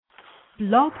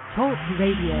Blog Talk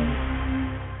Radio.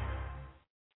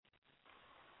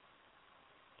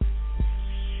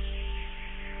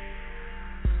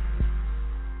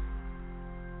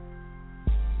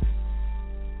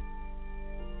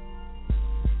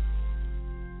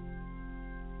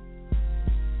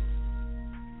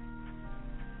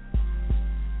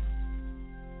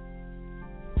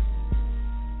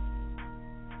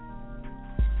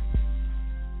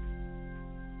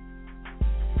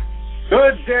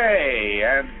 Good day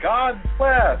and God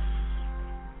bless.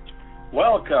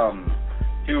 Welcome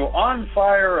to On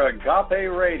Fire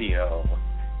Agape Radio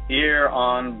here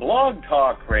on Blog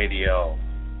Talk Radio.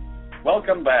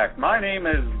 Welcome back. My name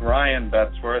is Brian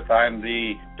Betzworth. I'm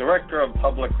the Director of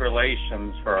Public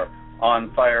Relations for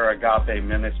On Fire Agape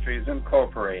Ministries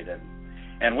Incorporated.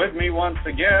 And with me once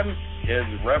again is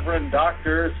Reverend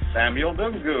Dr. Samuel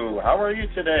Dungu. How are you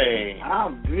today?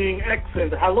 I'm doing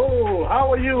excellent. Hello,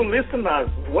 how are you, listeners?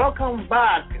 Welcome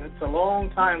back. It's a long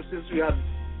time since we have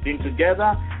been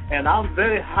together, and I'm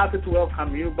very happy to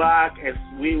welcome you back as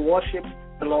we worship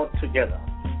the Lord together.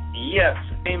 Yes,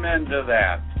 amen to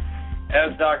that.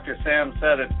 As Dr. Sam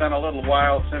said, it's been a little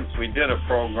while since we did a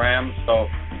program, so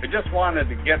we just wanted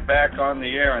to get back on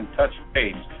the air and touch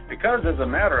base, because as a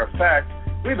matter of fact,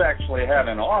 we've actually had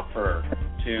an offer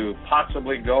to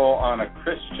possibly go on a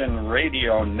Christian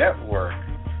radio network.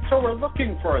 So we're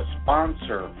looking for a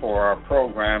sponsor for our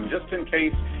program, just in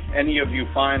case any of you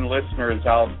fine listeners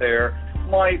out there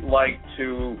might like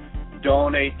to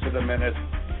donate to the ministry,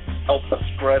 help us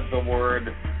spread the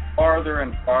word farther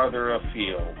and farther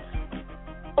afield.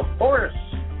 Of course,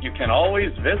 you can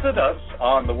always visit us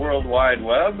on the World Wide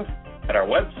Web at our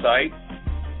website,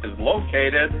 is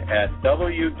located at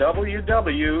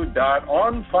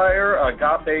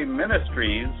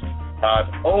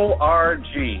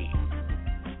www.onfireagapeministries.org.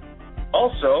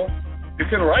 Also, you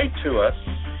can write to us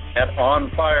at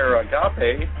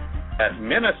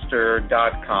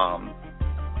onfireagape@minister.com.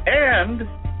 And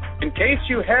in case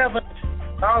you haven't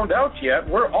found out yet,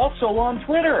 we're also on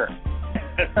Twitter.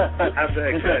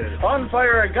 On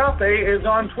Fire Agape is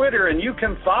on Twitter, and you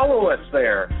can follow us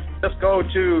there. Just go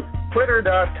to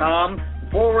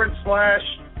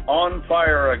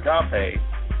twitter.com/onfireagape.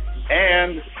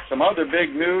 And some other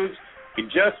big news, we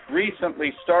just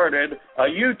recently started a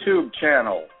YouTube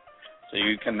channel. So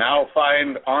you can now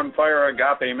find On Fire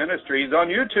Agape Ministries on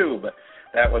YouTube.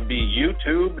 That would be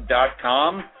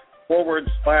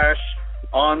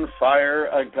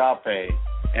youtube.com/onfireagape.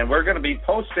 And we're going to be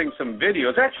posting some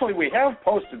videos. Actually, we have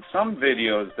posted some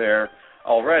videos there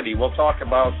already. We'll talk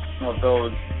about some of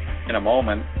those in a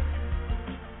moment.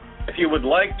 If you would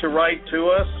like to write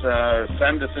to us,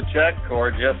 send us a check,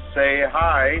 or just say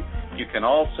hi, you can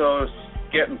also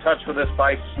get in touch with us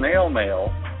by snail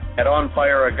mail at On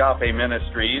Fire Agape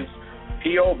Ministries,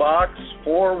 P.O. Box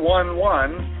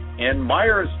 411 in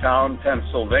Myerstown,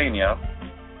 Pennsylvania,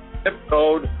 zip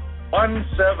code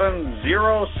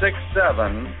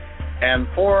 17067. And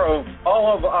for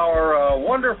all of our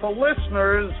wonderful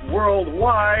listeners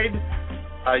worldwide,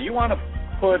 you want to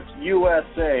put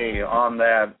USA on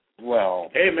that. Well,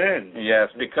 amen.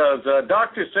 Yes, because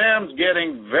Dr. Sam's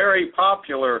getting very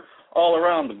popular all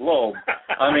around the globe.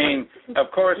 I mean,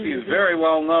 of course, he's very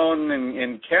well known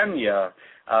in Kenya,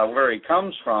 where he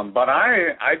comes from. But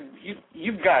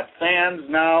you've got fans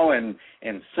now in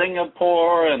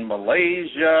Singapore and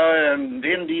Malaysia and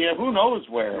India, who knows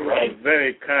where, right?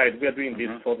 Very kind. We're doing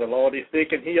this for the Lord. If they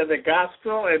can hear the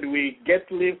gospel and we get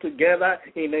to live together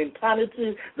in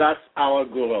eternity, that's our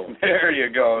goal. There you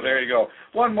go.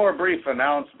 One more brief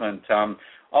announcement.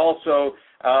 Also,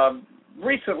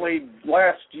 recently,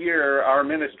 last year, our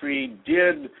ministry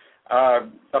did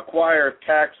acquire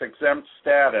tax-exempt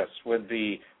status with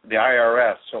the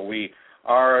IRS. So we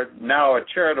are now a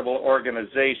charitable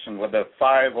organization with a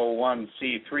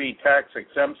 501c3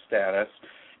 tax-exempt status.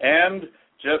 And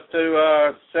just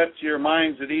to set your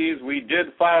minds at ease, we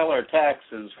did file our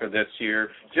taxes for this year,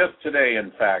 just today,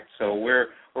 in fact. So we're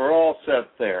all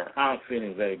set there. I'm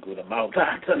feeling very good about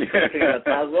that. That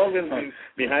has always been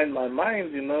behind my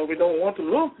mind. You know, we don't want to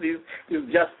lose this.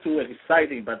 It's just too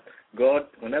exciting. But God,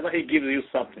 whenever He gives you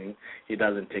something, He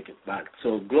doesn't take it back.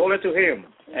 So glory to Him.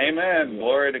 Amen.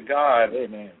 Glory to God.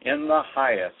 Amen. In the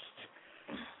highest.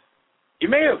 You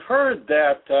may have heard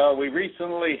that we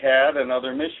recently had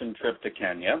another mission trip to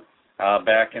Kenya.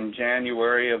 Back in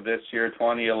January of this year,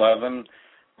 2011,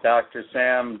 Dr.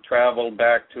 Sam traveled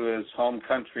back to his home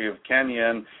country of Kenya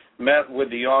and met with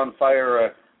the On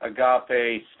Fire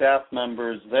Agape staff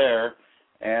members there,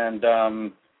 and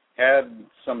had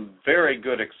some very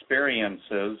good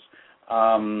experiences,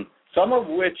 some of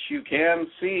which you can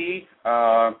see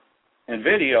in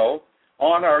video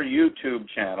on our YouTube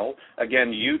channel.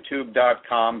 Again,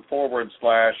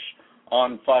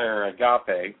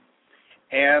 youtube.com/onfireagape.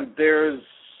 And there's,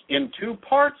 in 2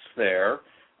 parts there,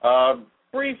 a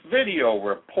brief video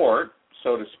report,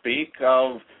 so to speak,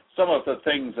 of some of the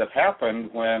things that happened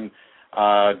when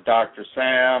Dr.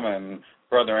 Sam and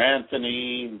Brother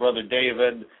Anthony, Brother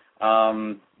David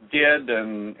did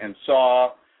and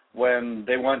saw when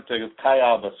they went to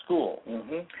Kayaba School.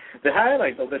 Mm-hmm. The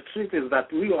highlight of the trip is that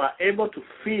we were able to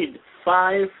feed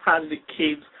 500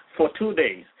 kids for 2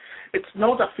 days. It's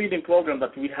not a feeding program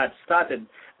that we had started,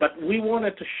 but we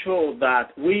wanted to show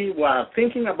that we were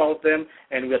thinking about them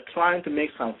and we are trying to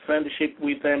make some friendship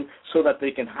with them so that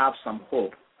they can have some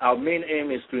hope. Our main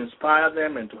aim is to inspire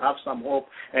them and to have some hope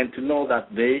and to know that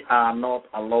they are not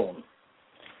alone.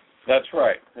 That's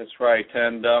right.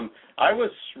 And I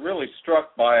was really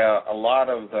struck by a lot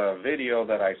of the video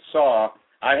that I saw.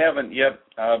 I haven't yet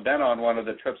been on one of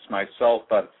the trips myself,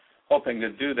 but hoping to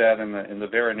do that in the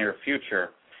very near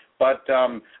future. But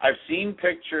I've seen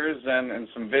pictures and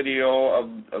some video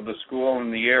of the school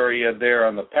and the area there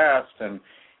in the past, and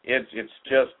it's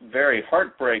just very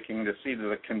heartbreaking to see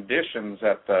the conditions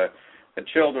that the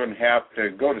children have to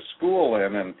go to school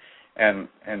in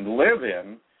and live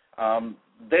in.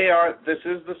 This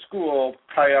is the school,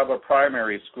 Kayaba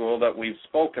Primary School, that we've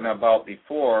spoken about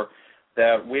before,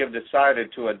 that we have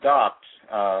decided to adopt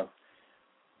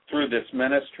through this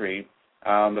ministry.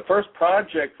 The first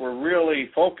project we're really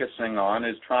focusing on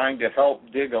is trying to help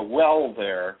dig a well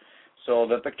there so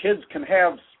that the kids can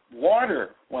have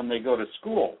water when they go to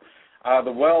school.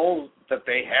 The well that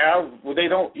they have, well, they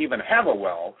don't even have a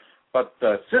well, but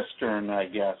the cistern, I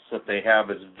guess, that they have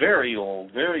is very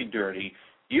old, very dirty,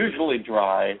 usually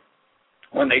dry.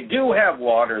 When they do have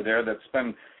water there that's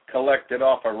been collected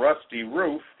off a rusty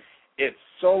roof, it's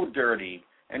so dirty,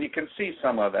 and you can see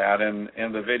some of that in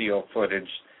the video footage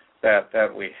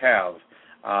that we have.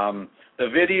 The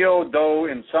video, though,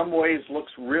 in some ways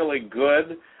looks really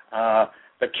good.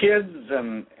 The kids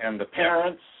and the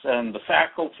parents and the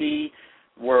faculty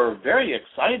were very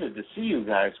excited to see you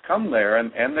guys come there,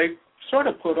 and they sort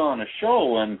of put on a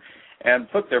show and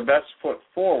put their best foot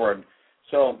forward.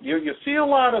 So you see a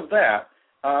lot of that,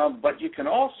 but you can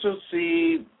also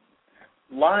see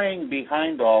lying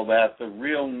behind all that the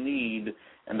real need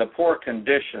and the poor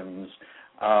conditions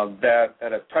that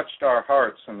have touched our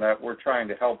hearts and that we're trying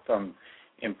to help them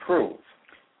improve.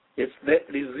 It's the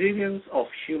resilience of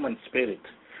human spirit.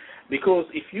 Because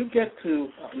if you get to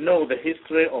know the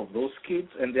history of those kids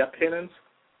and their parents,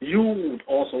 you would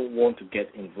also want to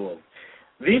get involved.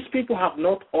 These people have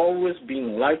not always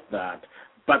been like that,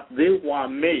 but they were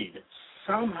made.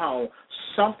 Somehow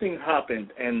something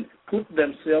happened and put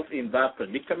themselves in that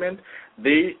predicament.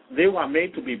 They were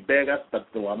made to be beggars, but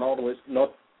they were not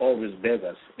always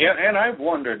beggars. Yeah, and I've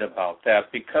wondered about that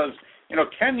because,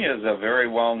 Kenya is a very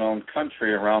well-known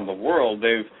country around the world.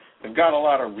 They've got a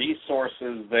lot of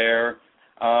resources there.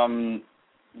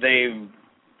 They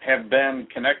have been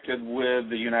connected with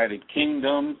the United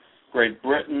Kingdom, Great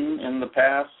Britain in the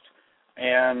past,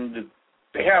 and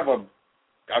they have a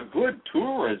good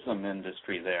tourism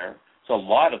industry there. So a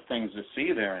lot of things to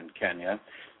see there in Kenya.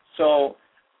 So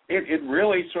it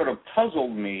really sort of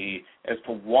puzzled me as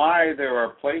to why there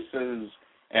are places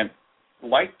and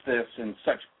like this in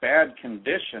such bad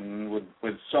condition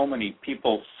with so many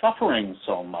people suffering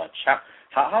so much.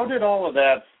 How did all of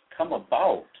that come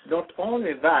about? Not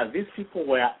only that, these people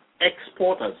were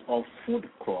exporters of food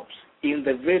crops in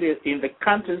the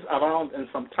countries around and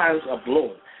sometimes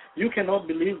abroad. You cannot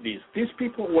believe this. These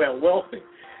people were wealthy.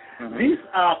 Mm-hmm. These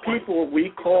are people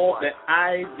we call the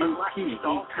IDP,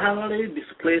 internally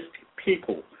displaced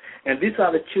people. And these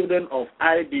are the children of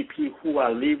IDP who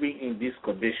are living in this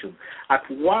condition. At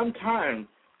one time,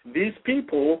 these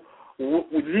people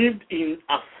lived in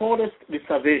a forest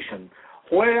reservation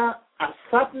where a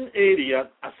certain area,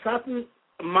 a certain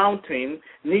mountain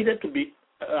needed to be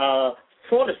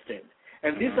forested.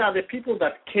 And these are the people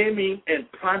that came in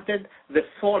and planted the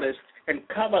forest and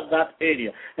covered that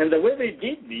area. And the way they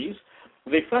did this,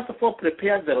 they first of all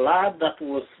prepared the land that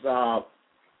was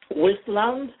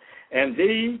wasteland, and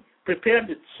they prepared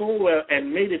it so well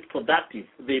and made it productive.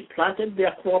 They planted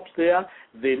their crops there,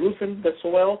 they loosened the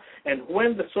soil, and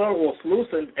when the soil was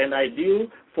loosened and ideal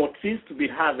for trees to be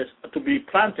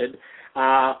planted,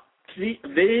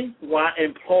 they were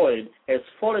employed as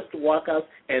forest workers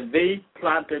and they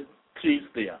planted trees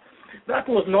there. That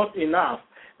was not enough.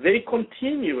 They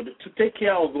continued to take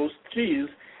care of those trees.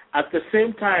 At the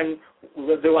same time,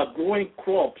 they were growing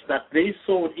crops that they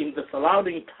sold in the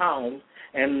surrounding towns,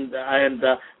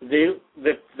 the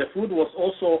food was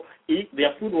also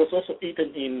their food was also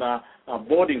eaten in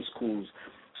boarding schools.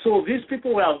 So these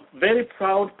people were very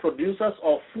proud producers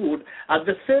of food. At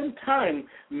the same time,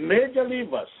 major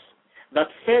rivers that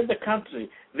fed the country,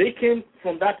 they came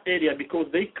from that area because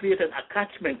they created a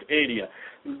catchment area.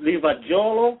 River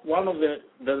Jolo, one of the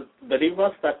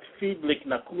rivers that feed Lake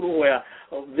Nakuru, where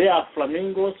there are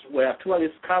flamingos, where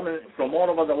tourists come from all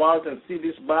over the world and see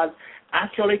these birds,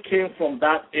 actually came from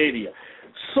that area.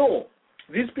 So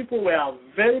these people were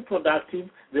very productive,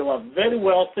 they were very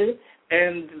wealthy,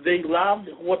 and they loved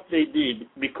what they did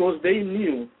because they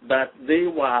knew that they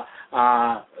were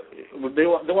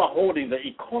holding the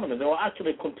economy. They were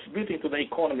actually contributing to the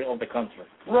economy of the country.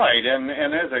 Right,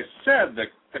 and as I said,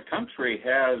 the country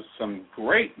has some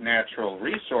great natural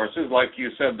resources, like you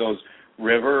said, those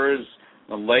rivers,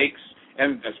 the lakes,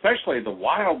 and especially the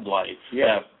wildlife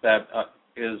that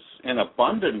is in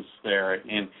abundance there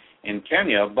in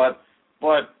Kenya. But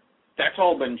that's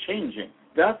all been changing.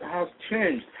 That has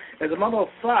changed. As a matter of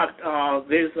fact,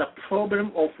 there's a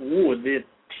problem of wood. The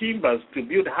timbers to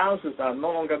build houses are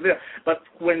no longer there. But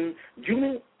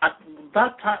at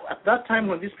that time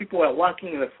when these people were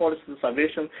working in the forest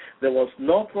conservation, there was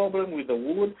no problem with the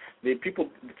wood. It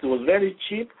was very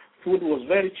cheap. Food was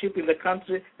very cheap in the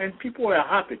country, and people were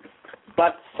happy.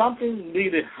 But something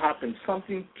needed happen.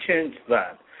 Something changed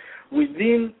that.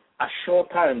 Within a short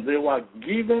time, they were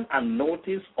given a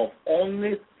notice of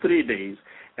only 3 days,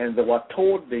 and they were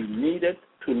told they needed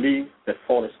to leave the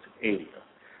forest area.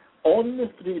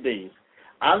 Only 3 days.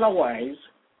 Otherwise,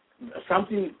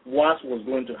 something worse was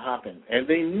going to happen. And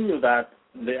they knew that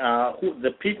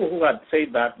the people who had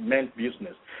said that meant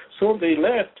business. So they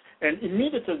left, and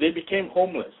immediately they became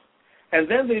homeless. And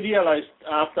then they realized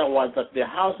afterwards that their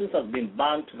houses had been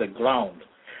burned to the ground.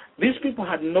 These people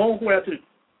had nowhere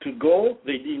to go.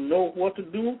 They didn't know what to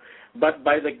do. But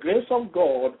by the grace of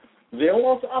God, there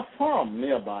was a farm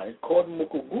nearby called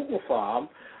Mukugugu Farm,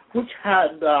 which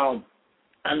had an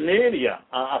area,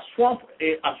 a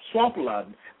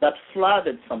swampland that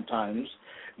flooded sometimes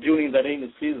during the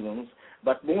rainy seasons,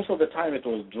 but most of the time it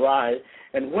was dry.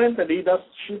 And when the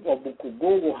leadership of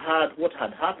Mukugugu heard what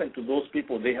had happened to those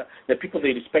people, the people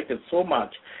they respected so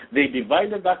much, they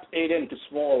divided that area into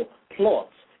small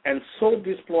plots and sold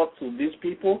these plots to these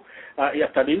people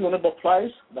at a reasonable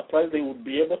price, the price they would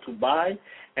be able to buy,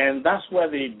 and that's where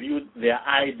they built their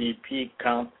IDP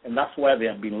camp, and that's where they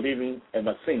have been living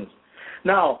ever since.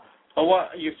 Now,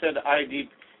 you said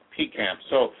IDP camp.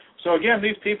 So again,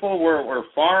 these people were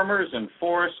farmers and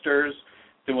foresters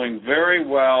doing very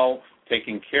well,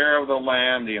 taking care of the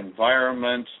land, the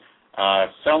environment,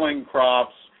 selling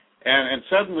crops, and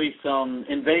suddenly some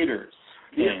invaders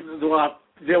came.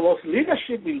 There was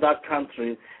leadership in that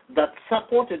country that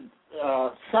supported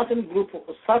certain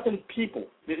people.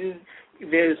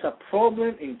 There is a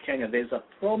problem in Kenya. There is a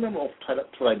problem of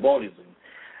tribalism.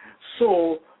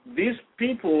 So these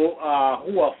people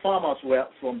who are farmers were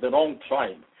from the wrong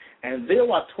tribe, and they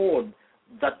were told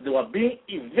that they were being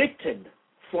evicted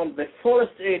from the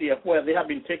forest area where they have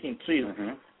been taking trees,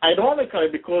 ironically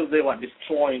because they were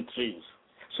destroying trees.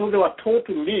 So they were told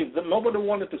to leave. Nobody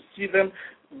wanted to see them.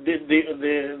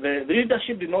 The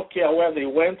leadership did not care where they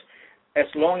went as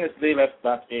long as they left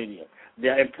that area.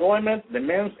 Their employment, the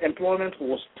men's employment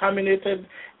was terminated,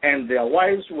 and their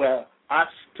wives were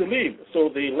asked to leave, so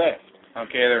they left.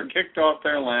 Okay, they're kicked off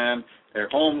their land, their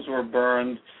homes were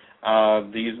burned,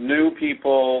 these new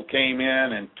people came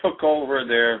in and took over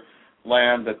their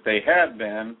land that they had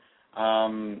been,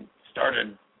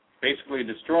 started basically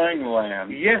destroying the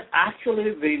land. Yes,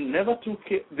 actually, they never took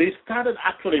it. They started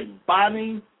actually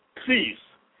burning trees.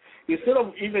 Instead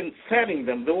of even selling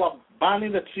them, they were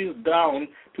burning the trees down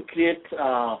to create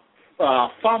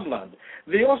farmland.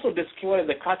 They also destroyed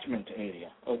the catchment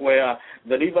area where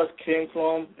the rivers came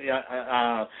from.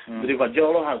 The River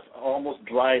Jolo has almost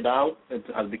dried out. It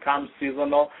has become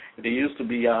seasonal. It used to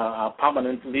be a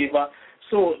permanent river.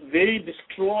 So they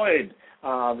destroyed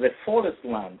the forest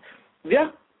land.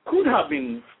 There could have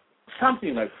been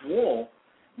something like war,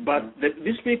 but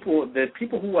these people, the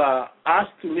people who are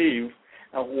asked to leave,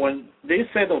 when they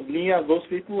settled near those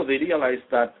people, they realized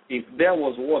that if there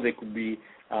was war, they could be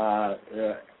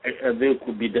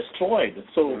destroyed.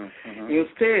 So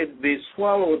instead, they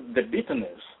swallowed the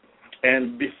bitterness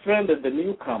and befriended the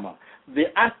newcomer. They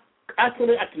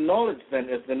actually acknowledged them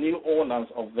as the new owners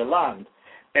of the land,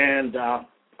 and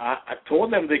I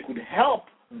told them they could help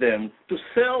them to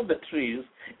sell the trees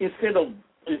instead of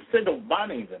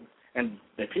burning them. And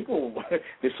the people,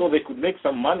 they saw they could make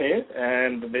some money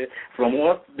and from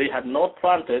what they had not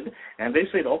planted, and they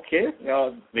said, okay,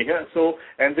 and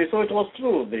they saw it was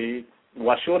true. They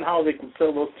were shown how they could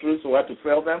sell those fruits, where to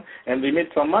sell them, and they made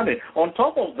some money. On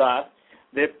top of that,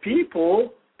 the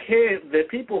people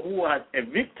who had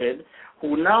evicted,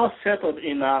 who now settled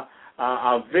in a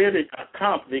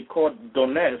camp they called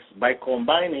Donetsk, by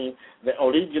combining the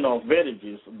original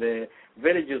villages. The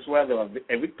villages where they were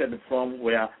evicted from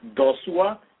were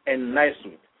Dosua and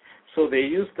Naisut. So they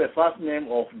used the first name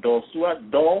of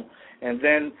Dosua, Do, and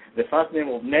then the first name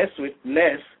of Naisut,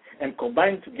 Nes, and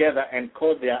combined together and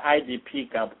called their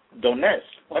IDP camp Donetsk.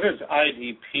 What does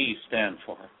IDP stand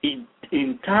for?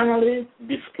 Internally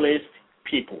displaced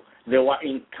people. They were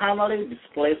internally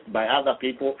displaced by other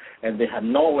people, and they had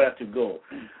nowhere to go.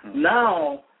 Mm-hmm.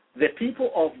 Now, the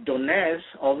people of Donetsk,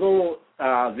 although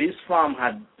this farm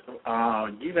had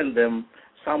given them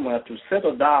somewhere to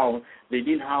settle down, they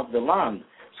didn't have the land.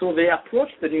 So they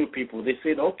approached the new people. They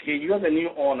said, okay, you are the new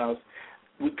owners.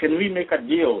 Can we make a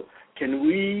deal? Can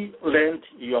we rent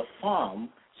your farm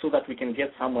so that we can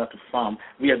get somewhere to farm?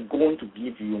 We are going to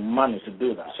give you money to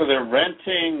do that. So they're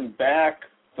renting back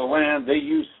the land they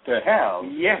used to have.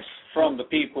 Yes. From the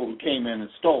people who came in and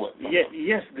stole it.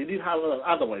 Yes, they didn't have it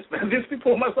otherwise. These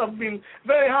people must have been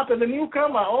very happy. The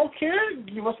newcomer, okay,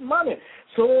 give us money.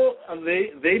 So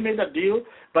they made a deal,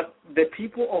 but the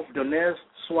people of Donetsk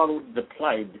swallowed the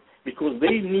plight because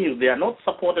they knew they are not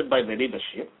supported by the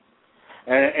leadership,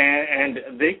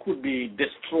 and they could be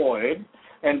destroyed,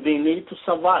 and they need to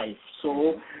survive.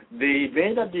 So they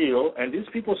made a deal, and these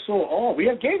people saw, we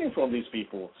are gaining from these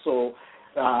people. So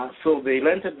they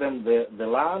rented them the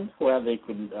land where they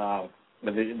could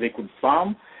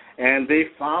farm, and they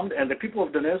farmed, and the people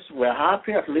of Donetsk were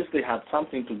happy. At least they had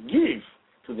something to give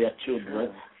to their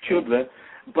children.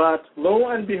 But lo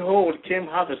and behold, came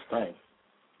harvest time.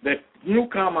 The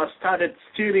newcomers started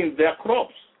stealing their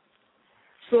crops,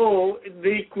 so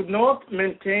they could not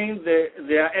maintain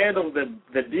their end of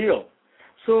the deal.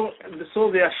 So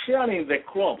they are sharing the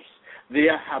crops. They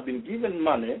have been given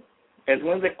money. And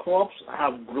when the crops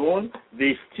have grown,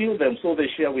 they steal them, so they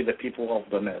share with the people of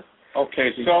Donetsk. Okay,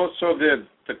 so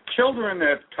the children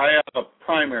at Kayaba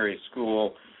Primary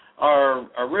School are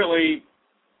really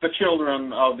the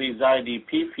children of these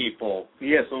IDP people,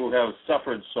 yes, who have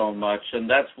suffered so much, and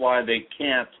that's why they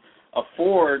can't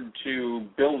afford to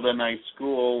build a nice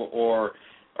school or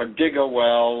dig a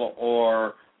well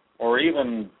or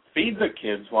even feed the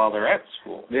kids while they're at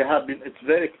school. They have been.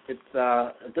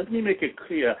 Let me make it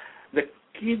clear. The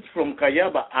kids from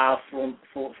Kayaba are from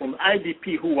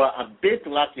IDP who were a bit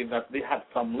lucky that they had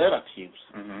some relatives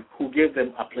who gave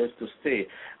them a place to stay.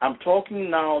 I'm talking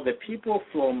now the people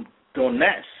from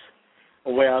Donetsk,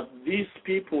 where these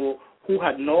people who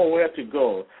had nowhere to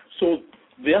go. So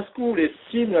their school is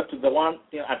similar to the one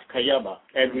at Kayaba,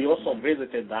 and we also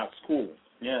visited that school.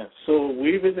 Yes. So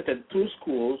we visited two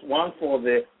schools, one for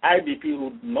the IDP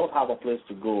who did not have a place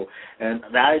to go, and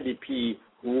the IDP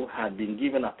who had been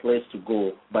given a place to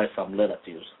go by some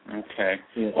relatives. Okay.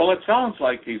 Yeah. Well, it sounds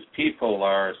like these people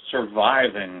are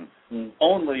surviving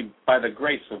only by the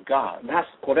grace of God. That's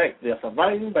correct. They are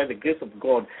surviving by the grace of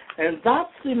God. And that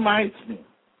reminds me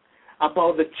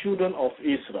about the children of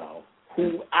Israel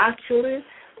who actually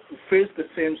face the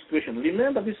same situation.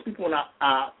 Remember, these people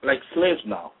are like slaves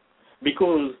now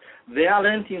because they are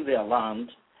renting their land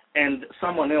and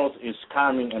someone else is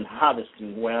coming and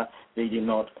harvesting where they did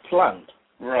not plant.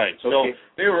 Right. So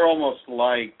they were almost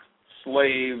like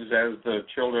slaves as the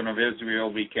children of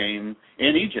Israel became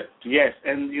in Egypt. Yes,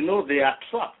 and they are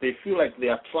trapped. They feel like they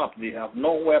are trapped. They have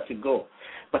nowhere to go.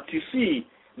 But you see,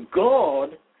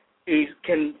 God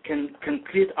can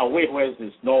create a way where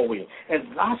there's no way. And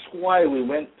that's why we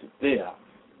went there,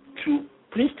 to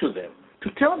preach to them, to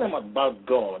tell them about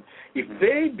God. If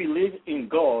they believe in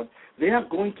God, they are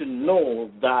going to know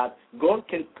that God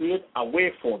can create a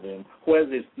way for them where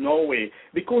there's no way.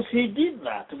 Because he did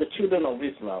that to the children of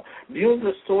Israel. Do you know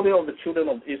the story of the children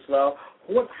of Israel?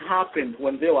 What happened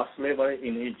when they were slavery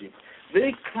in Egypt?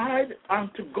 They cried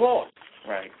unto God.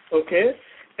 Right. Okay?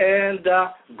 And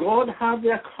God heard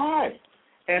their cry.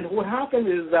 And what happened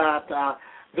is that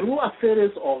through a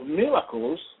series of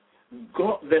miracles,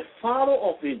 the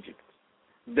Pharaoh of Egypt,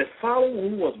 the Pharaoh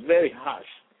who was very harsh,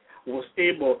 was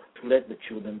able to let the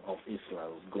children of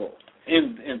Israel go.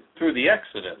 Through the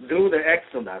Exodus. Through the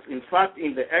Exodus. In fact,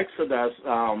 in the Exodus,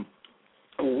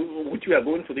 which we are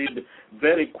going to read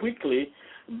very quickly,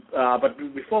 but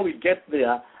before we get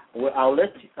there, I'll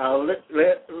let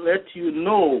you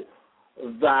know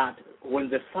that when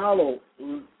the Pharaoh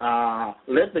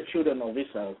let the children of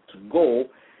Israel to go,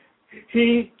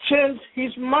 he changed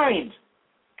his mind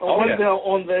when they're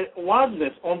on the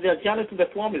wilderness, on their journey to the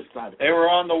promised land. They were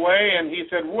on the way, and he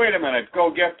said, wait a minute, go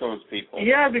get those people.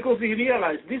 Yeah, because he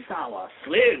realized these are our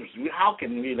slaves. How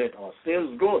can we let our slaves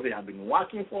go? They have been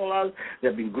working for us. They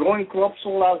have been growing crops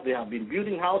for us. They have been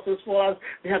building houses for us.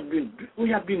 We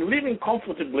have been living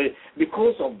comfortably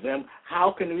because of them.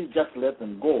 How can we just let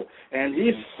them go? And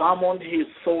he summoned his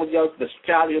soldiers, the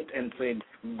chariot, and said,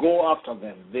 go after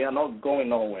them. They are not going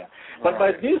nowhere. But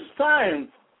by this time,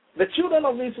 the children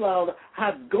of Israel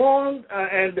had gone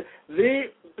and they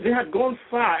had gone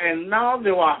far, and now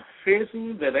they were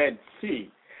facing the Red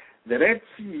Sea. The Red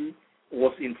Sea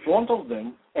was in front of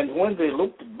them, and when they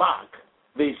looked back,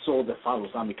 they saw the Pharaoh's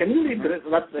army. Can you read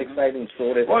that exciting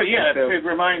story? Well, yeah, it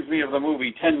reminds me of the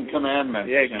movie Ten Commandments.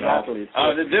 Yeah, exactly.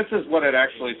 This is what it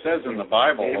actually says in the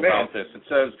Bible about this. It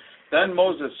says, then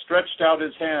Moses stretched out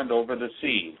his hand over the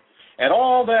sea, and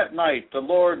all that night the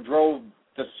Lord drove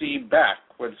the sea back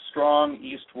with strong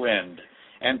east wind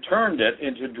and turned it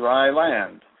into dry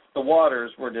land. The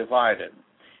waters were divided.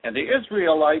 And the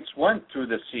Israelites went through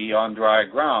the sea on dry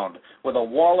ground, with a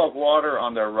wall of water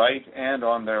on their right and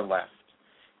on their left.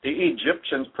 The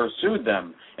Egyptians pursued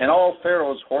them, and all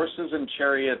Pharaoh's horses and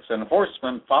chariots and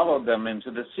horsemen followed them into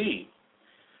the sea.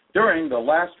 During the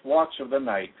last watch of the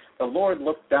night, the Lord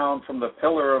looked down from the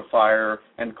pillar of fire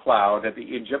and cloud at the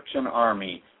Egyptian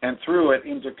army and threw it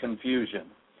into confusion.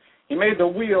 He made the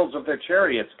wheels of their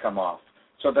chariots come off,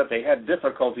 so that they had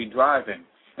difficulty driving.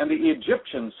 And the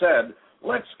Egyptians said,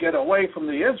 let's get away from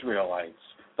the Israelites.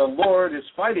 The Lord is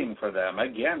fighting for them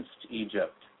against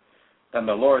Egypt. Then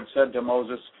the Lord said to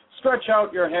Moses, stretch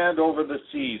out your hand over the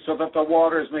sea, so that the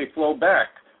waters may flow back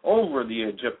over the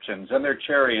Egyptians and their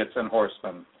chariots and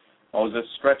horsemen. Moses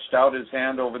stretched out his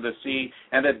hand over the sea,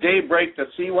 and at daybreak the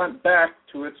sea went back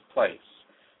to its place.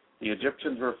 The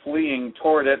Egyptians were fleeing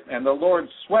toward it, and the Lord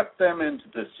swept them into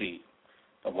the sea.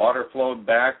 The water flowed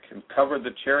back and covered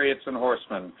the chariots and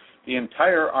horsemen, the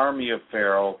entire army of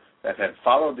Pharaoh that had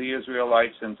followed the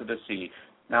Israelites into the sea.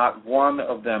 Not one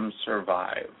of them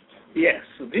survived. Yes,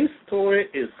 this story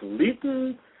is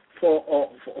written for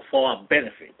our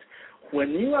benefit. When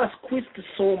you are squeezed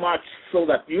so much so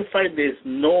that you find there's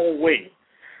no way,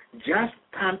 just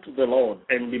turn to the Lord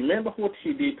and remember what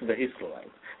he did to the Israelites,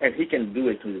 and he can do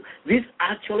it to you. This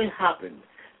actually happened.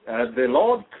 The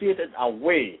Lord created a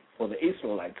way for the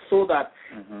Israelites so that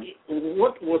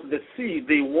what was the sea,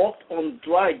 they walked on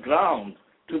dry ground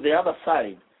to the other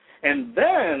side. And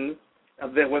then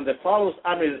when the Pharaoh's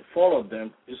army followed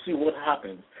them, you see what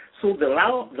happens. So the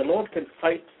Lord can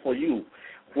fight for you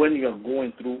when you are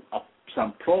going through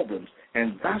some problems.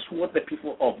 And that's what the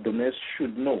people of Donetsk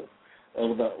should know,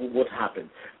 what happened.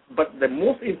 But the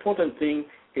most important thing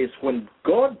is when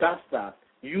God does that,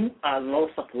 you are not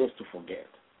supposed to forget.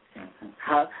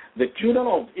 How the children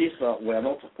of Israel were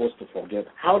not supposed to forget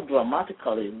how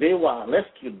dramatically they were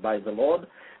rescued by the Lord,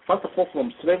 first of all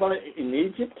from slavery in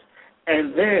Egypt,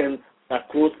 and then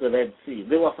across the Red Sea.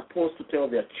 They were supposed to tell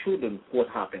their children what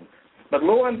happened. But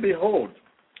lo and behold,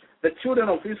 the children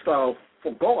of Israel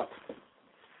forgot.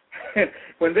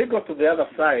 When they got to the other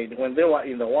side, when they were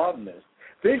in the wilderness,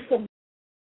 they forgot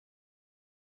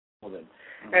them.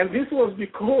 And this was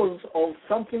because of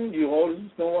something you always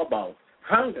know about,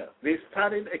 hunger. They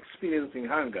started experiencing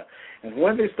hunger. And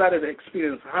when they started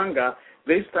experiencing hunger,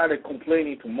 they started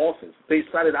complaining to Moses. They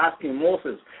started asking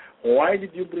Moses, why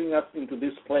did you bring us into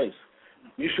this place?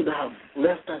 You should have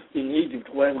left us in Egypt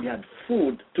where we had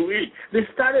food to eat. They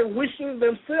started wishing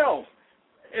themselves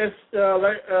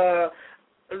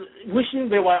wishing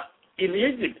they were in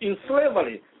Egypt, in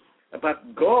slavery.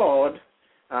 But God,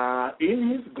 in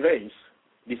his grace,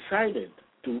 decided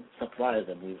to supply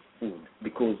them with food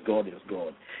because God is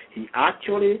God. He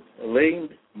actually rained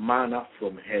manna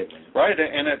from heaven. Right,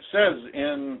 and it says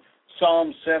in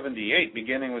Psalm 78,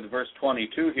 beginning with verse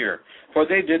 22 here, for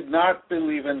they did not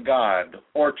believe in God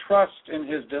or trust in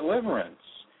his deliverance.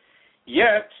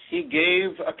 Yet he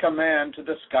gave a command to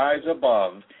the skies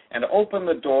above and opened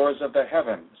the doors of the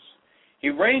heavens. He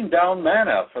rained down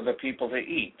manna for the people to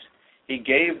eat. He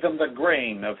gave them the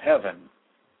grain of heaven.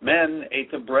 Men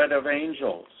ate the bread of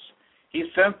angels. He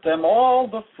sent them all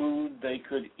the food they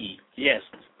could eat. Yes,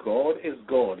 God is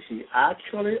God. He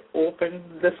actually opened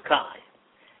the sky,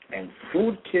 and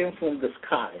food came from the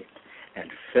sky and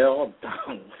fell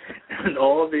down. And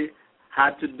all they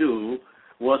had to do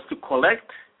was to collect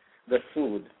the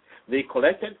food. They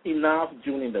collected enough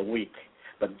during the week,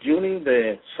 but during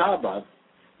the Sabbath,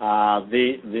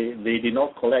 they did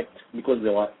not collect because they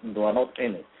were not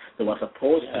any. They were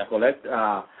supposed to collect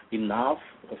enough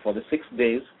for the 6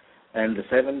 days And the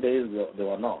 7 days, they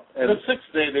were not. And the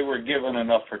sixth day, they were given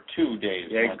enough for 2 days,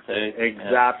 weren't they?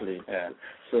 Exactly. Yeah.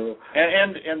 So,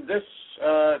 and this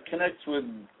connects with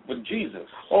Jesus.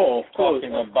 Oh, of course.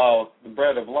 Talking about the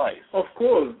bread of life. Of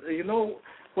course. You know,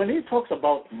 when he talks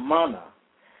about manna,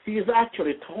 he is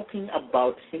actually talking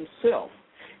about himself.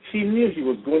 He knew he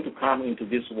was going to come into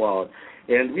this world.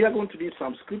 And we are going to read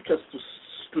some scriptures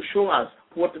to show us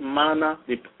what manna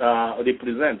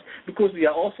represents. Because we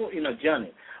are also in a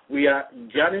journey. We are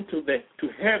journeying to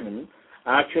heaven.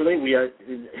 Actually,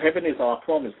 heaven is our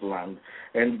promised land.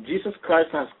 And Jesus Christ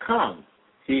has come.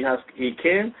 He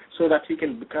came so that he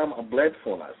can become a blood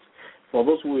for us, for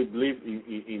those who believe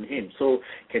in him. So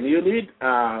can you read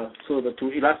to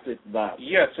illustrate that?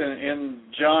 Yes, in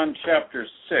John chapter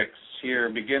 6, here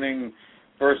beginning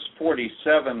verse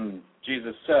 47,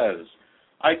 Jesus says,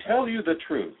 I tell you the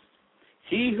truth.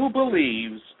 He who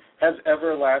believes has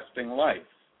everlasting life.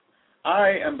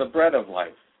 I am the bread of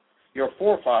life. Your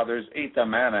forefathers ate the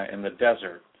manna in the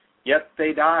desert, yet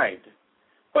they died.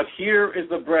 But here is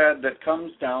the bread that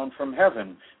comes down from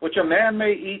heaven, which a man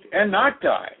may eat and not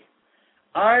die.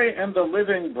 I am the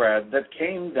living bread that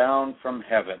came down from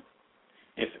heaven.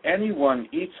 If anyone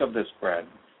eats of this bread,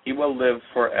 he will live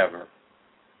forever.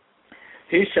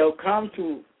 He shall come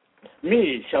to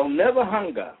me, shall never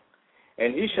hunger,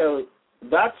 and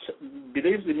that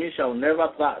believes in me shall never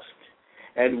thirst.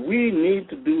 And what we need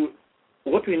to do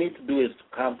is to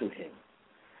come to him.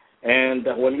 And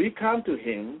when we come to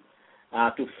him,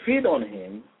 to feed on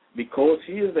him, because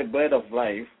he is the bread of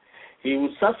life, he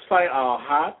will satisfy our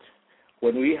heart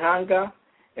when we hunger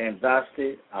and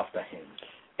thirsty after him.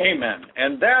 Amen.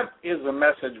 And that is the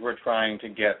message we're trying to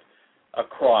get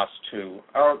across to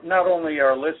not only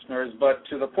our listeners, but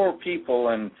to the poor people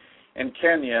in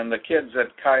Kenya and the kids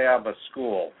at Kayaba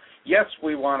School. Yes,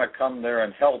 we want to come there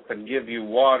and help and give you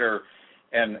water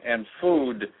and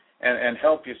food and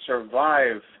help you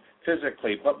survive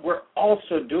physically, but we're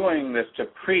also doing this to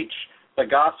preach the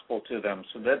gospel to them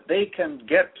so that they can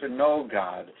get to know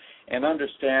God and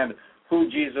understand who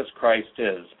Jesus Christ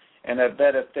is, and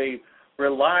that if they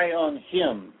rely on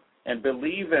him and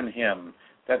believe in him,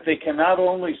 that they can not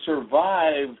only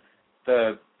survive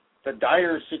the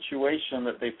dire situation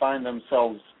that they find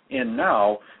themselves in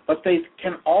now, but they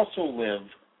can also live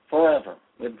forever.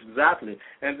 Exactly.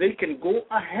 And they can go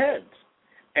ahead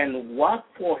and work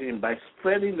for him by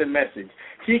spreading the message.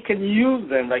 He can use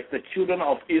them like the children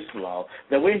of Israel,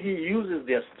 the way he uses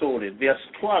their story, their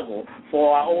struggle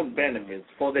for our own benefits,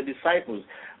 for the disciples.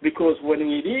 Because when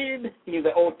we read in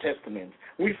the Old Testament,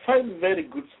 we find very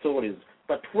good stories.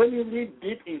 But when you read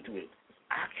deep into it, it's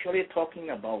actually talking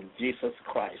about Jesus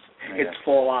Christ. Yeah. It's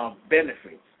for our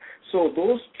benefits. So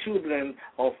those children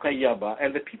of Kayaba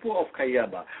and the people of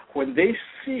Kayaba, when they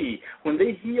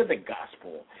hear the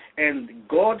gospel, and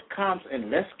God comes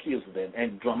and rescues them,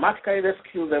 and dramatically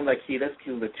rescues them like he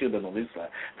rescued the children of Israel,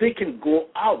 they can go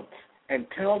out and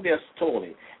tell their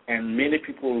story, and many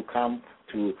people will come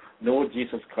to know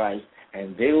Jesus Christ,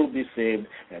 and they will be saved,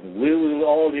 and we will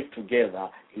all live together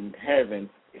in heaven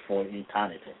for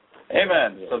eternity.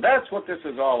 Amen. Yes. So that's what this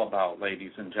is all about,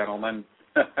 ladies and gentlemen.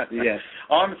 Yes.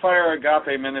 On Fire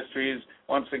Agape Ministries.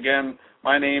 Once again,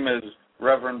 my name is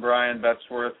Reverend Brian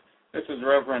Betzworth. This is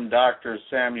Reverend Dr.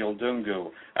 Samuel Dungu.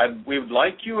 We would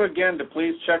like you again to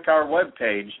please check our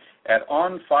webpage at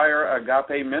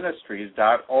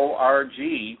onfireagapeministries.org.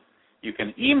 You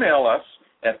can email us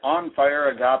at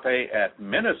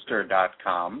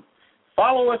onfireagape@minister.com.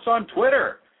 Follow us on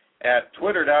Twitter at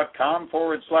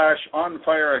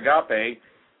twitter.com/onfireagape.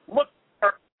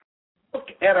 Look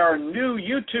at our new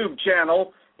YouTube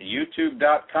channel,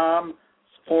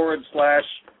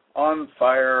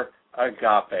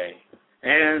 youtube.com/onfireagape.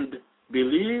 And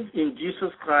believe in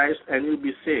Jesus Christ and you'll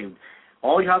be saved.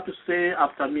 All you have to say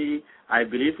after me, I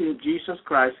believe in Jesus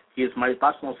Christ. He is my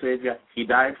personal Savior. He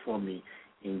died for me.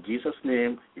 In Jesus'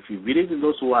 name, if you believe in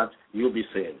those words, you'll be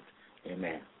saved.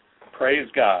 Amen.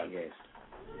 Praise God. Yes.